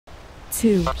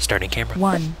2, Starting camera.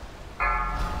 1.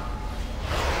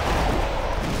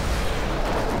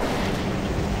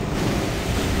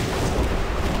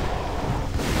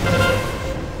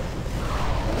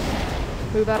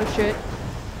 Move out of shit.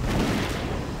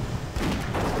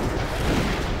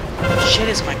 Shit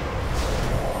is my...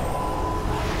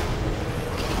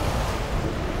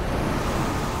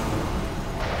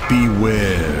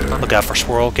 Beware. Look out for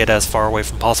swirl. Get as far away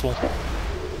from possible.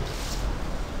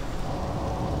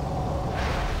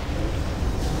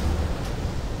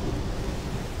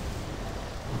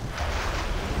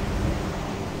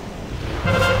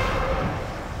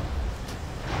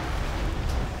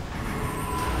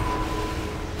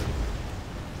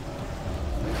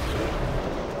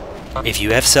 If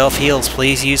you have self-heals,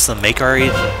 please use them. Make our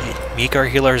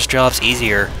healers' jobs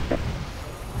easier.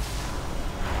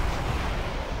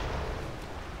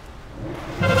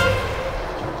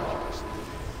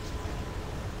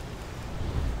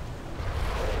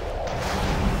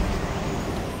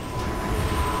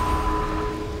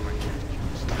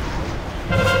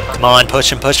 Come on,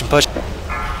 push him, push him, push him.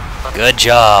 Good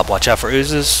job. Watch out for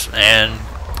oozes, and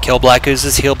kill black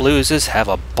oozes, heal blue oozes. Have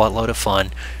a buttload of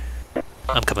fun.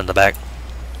 I'm coming in the back.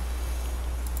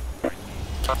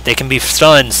 They can be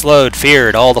stunned, slowed,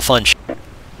 feared, all the fun shit.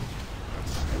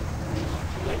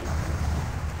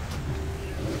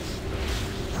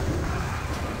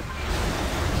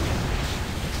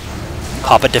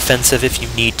 Pop a defensive if you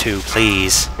need to,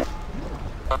 please.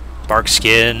 Bark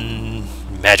skin,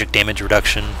 magic damage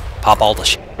reduction, pop all the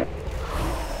shit.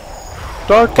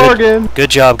 Dark bargain! Good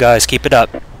job, guys. Keep it up.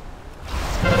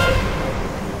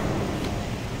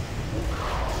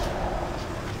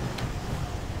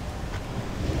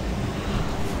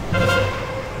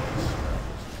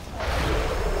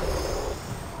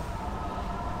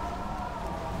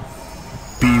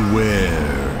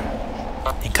 Beware.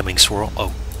 Incoming swirl.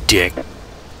 Oh, dick.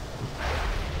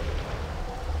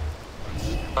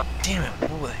 Damn it,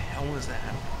 what the hell was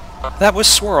that? That was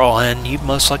swirl, and you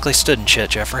most likely stood in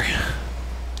shit, Jeffrey.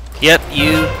 Yep,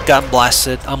 you got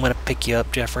blasted. I'm gonna pick you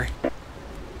up, Jeffrey.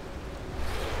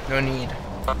 No need.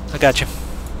 I got you.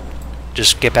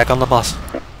 Just get back on the bus.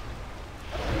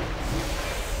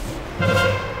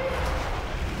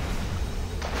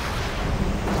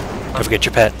 Don't forget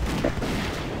your pet.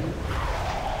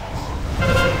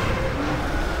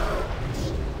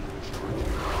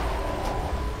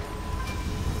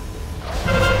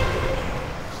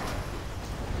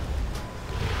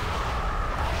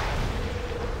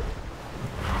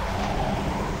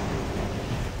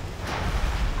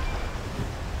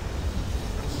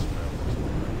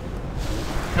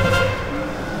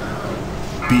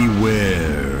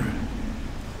 Beware.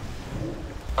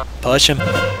 Push him.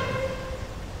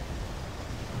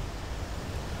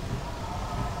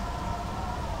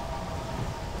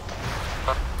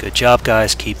 Good job,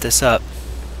 guys. Keep this up.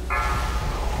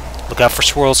 Look out for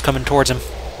swirls coming towards him.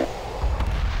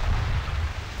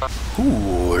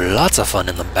 Ooh, lots of fun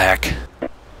in the back.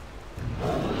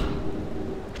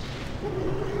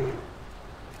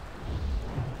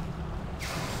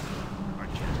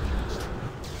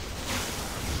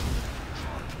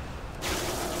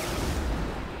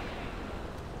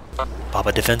 Pop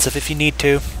a defensive if you need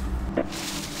to.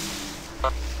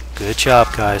 Good job,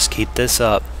 guys. Keep this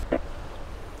up.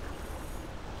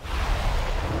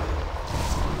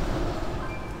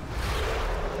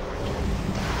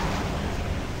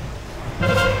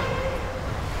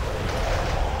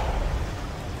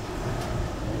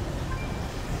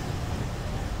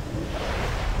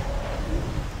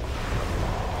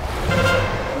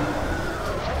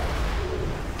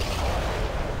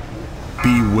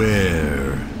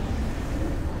 Beware.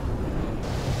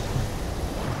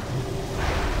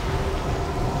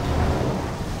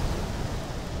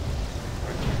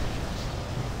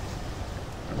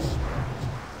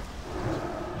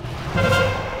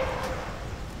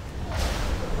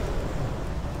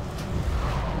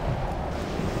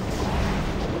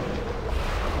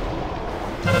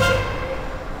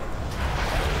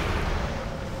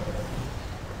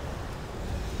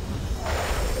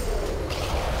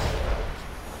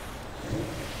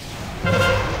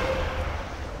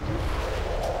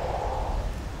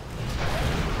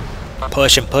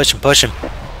 Push him, push him, push him.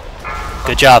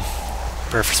 Good job.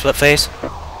 Prepare for split phase.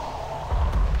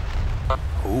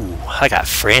 Ooh, I got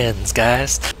friends,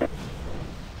 guys.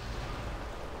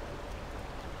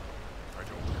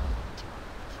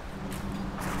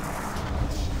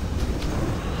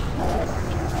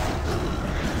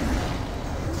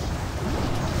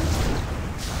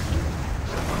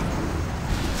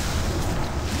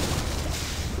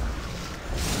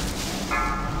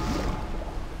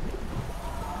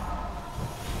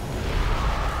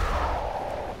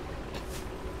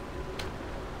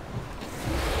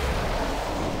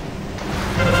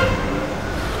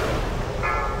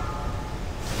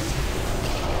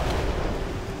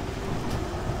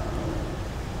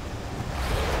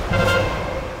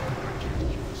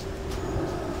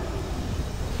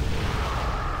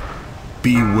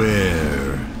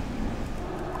 Beware.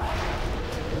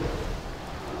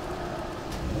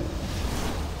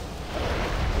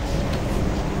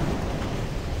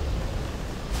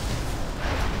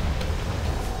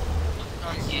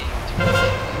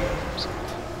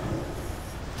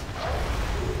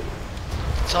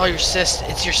 It's all your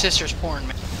it's your sister's porn,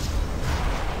 man.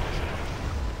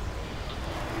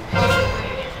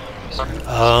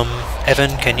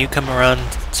 Evan, can you come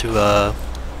around to the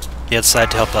other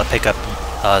side to help pick up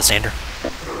Xander?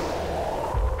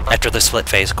 After the split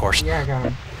phase, of course. Yeah, I got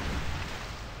him.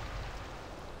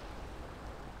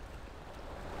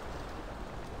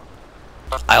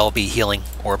 I'll be healing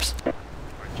orbs.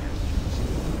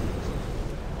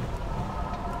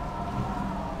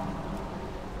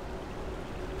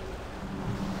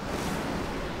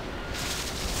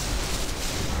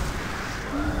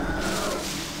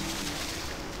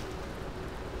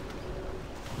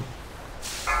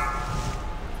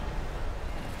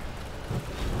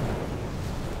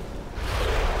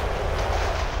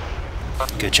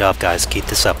 Good job, guys. Keep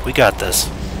this up. We got this.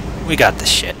 We got this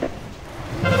shit.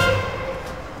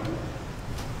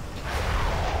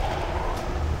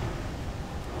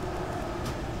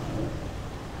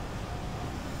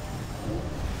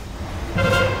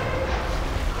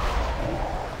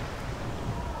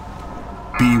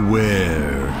 Beware.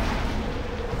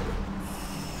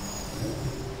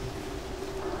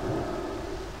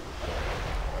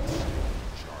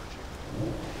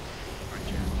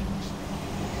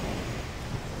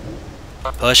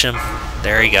 Push him.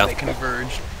 There you go. They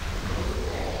converged.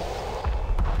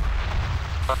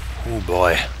 Oh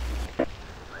boy.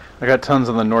 I got tons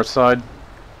on the north side.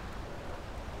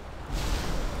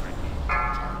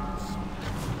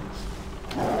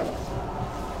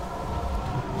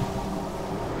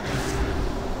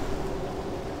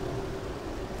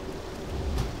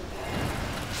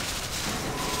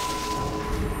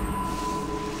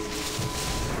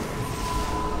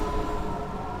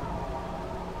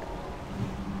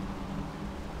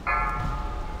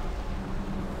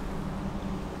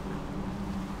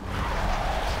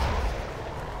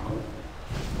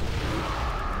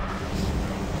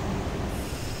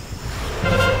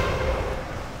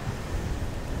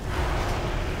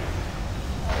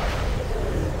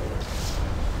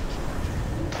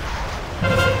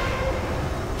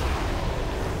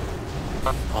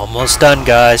 Almost done,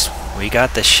 guys. We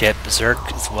got this shit.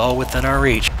 Berserk is well within our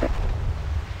reach.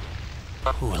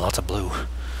 Ooh, lots of blue.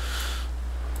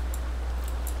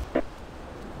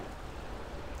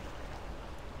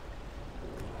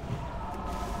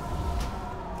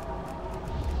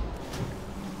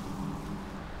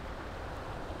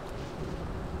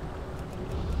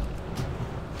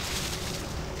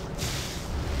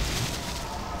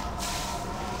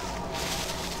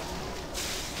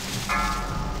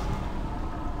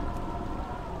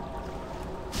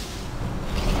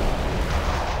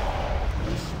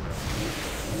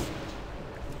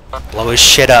 Blow his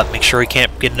shit up. Make sure he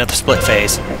can't get another split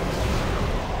phase.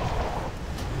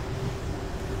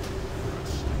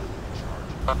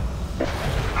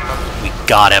 We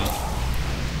got him.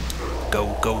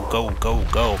 Go, go, go, go,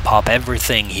 go. Pop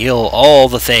everything. Heal all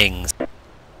the things.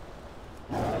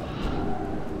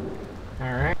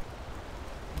 Alright.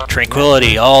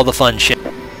 Tranquility. All the fun shit.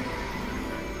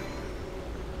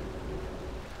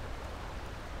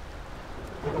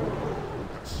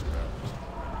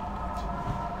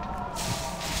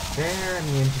 They're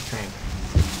immune to strength.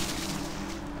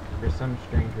 For some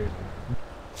strange reason.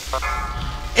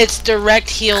 It's direct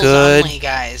heals Good only,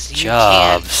 guys.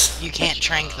 jobs. You can't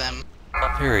trank them.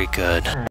 Very good.